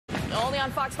Only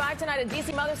on Fox 5 tonight, a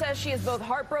D.C. mother says she is both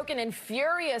heartbroken and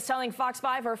furious, telling Fox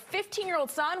 5 her 15-year-old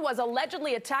son was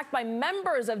allegedly attacked by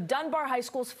members of Dunbar High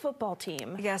School's football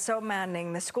team. Yeah, so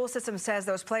maddening. The school system says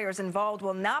those players involved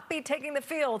will not be taking the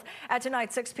field at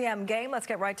tonight's 6 p.m. game. Let's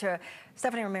get right to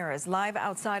Stephanie Ramirez, live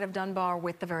outside of Dunbar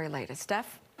with the very latest.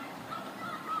 Steph?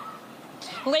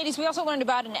 Ladies, we also learned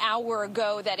about an hour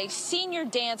ago that a senior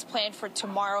dance planned for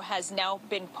tomorrow has now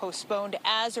been postponed.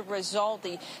 As a result,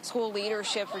 the school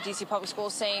leadership for D.C. Public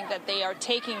Schools saying that they are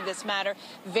taking this matter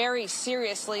very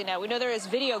seriously. Now, we know there is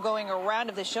video going around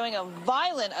of this showing a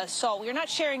violent assault. We are not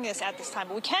sharing this at this time,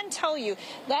 but we can tell you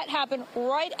that happened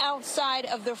right outside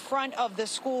of the front of the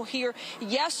school here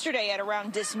yesterday at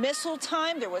around dismissal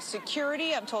time. There was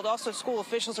security. I'm told also school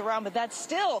officials around, but that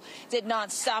still did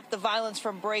not stop the violence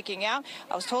from breaking out.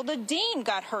 I was told the dean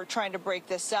got hurt trying to break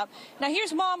this up. Now,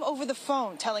 here's Mom over the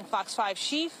phone telling Fox 5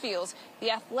 she feels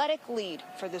the athletic lead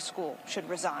for the school should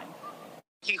resign.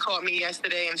 He called me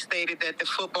yesterday and stated that the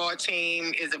football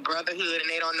team is a brotherhood and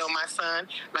they don't know my son.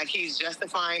 Like, he's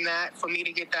justifying that. For me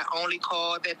to get that only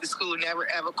call that the school never,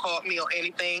 ever called me or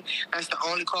anything, that's the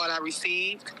only call I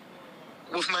received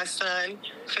with my son,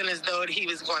 feeling as though he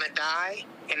was going to die.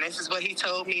 And this is what he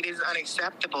told me is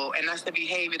unacceptable. And that's the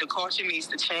behavior. The culture needs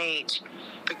to change.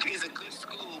 It's a good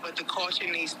school, but the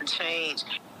culture needs to change.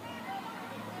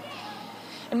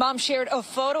 And Mom shared a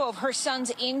photo of her son's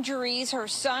injuries, her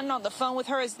son on the phone with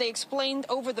her as they explained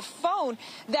over the phone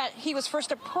that he was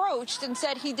first approached and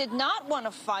said he did not want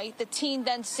to fight. The teen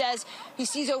then says he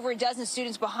sees over a dozen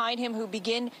students behind him who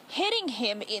begin hitting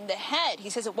him in the head. He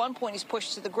says at one point he's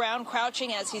pushed to the ground,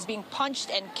 crouching as he's being punched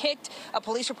and kicked. A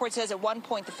police report says at one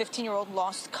point the 15-year-old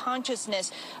lost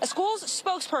consciousness. A school's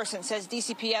spokesperson says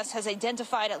DCPS has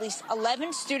identified at least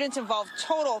 11 students involved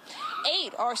total.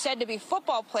 8 are said to be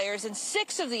football players and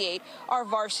 6 of the 8 are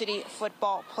varsity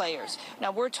football players.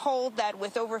 Now, we're told that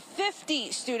with over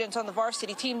 50 students on the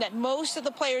varsity team that most of the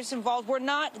players involved were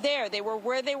not there. They were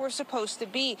where they were supposed to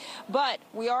be. But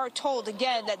we are told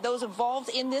again that those involved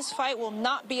in this fight will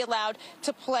not be allowed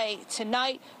to play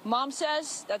tonight. Mom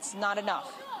says that's not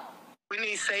enough. We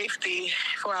need safety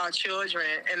for our children,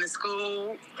 and the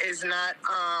school is not,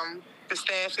 the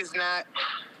staff is not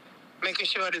making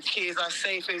sure the kids are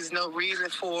safe. There's no reason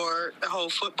for the whole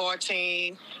football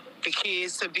team, the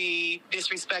kids to be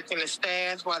disrespecting the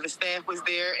staff while the staff was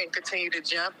there and continue to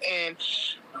jump and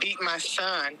beat my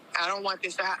son. I don't want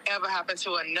this to ever happen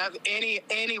to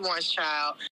anyone's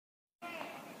child.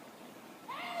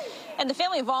 And the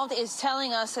family involved is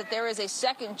telling us that there is a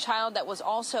second child that was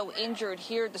also injured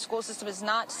here. The school system is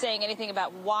not saying anything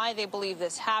about why they believe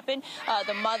this happened.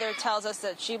 The mother tells us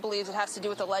that she believes it has to do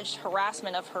with alleged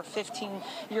harassment of her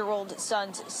 15-year-old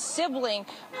son's sibling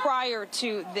prior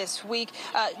to this week.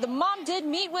 The mom did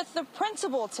meet with the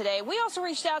principal today. We also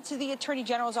reached out to the Attorney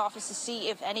General's office to see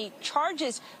if any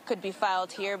charges could be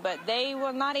filed here, but they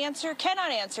will not answer, cannot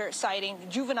answer, citing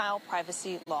juvenile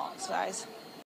privacy laws, guys.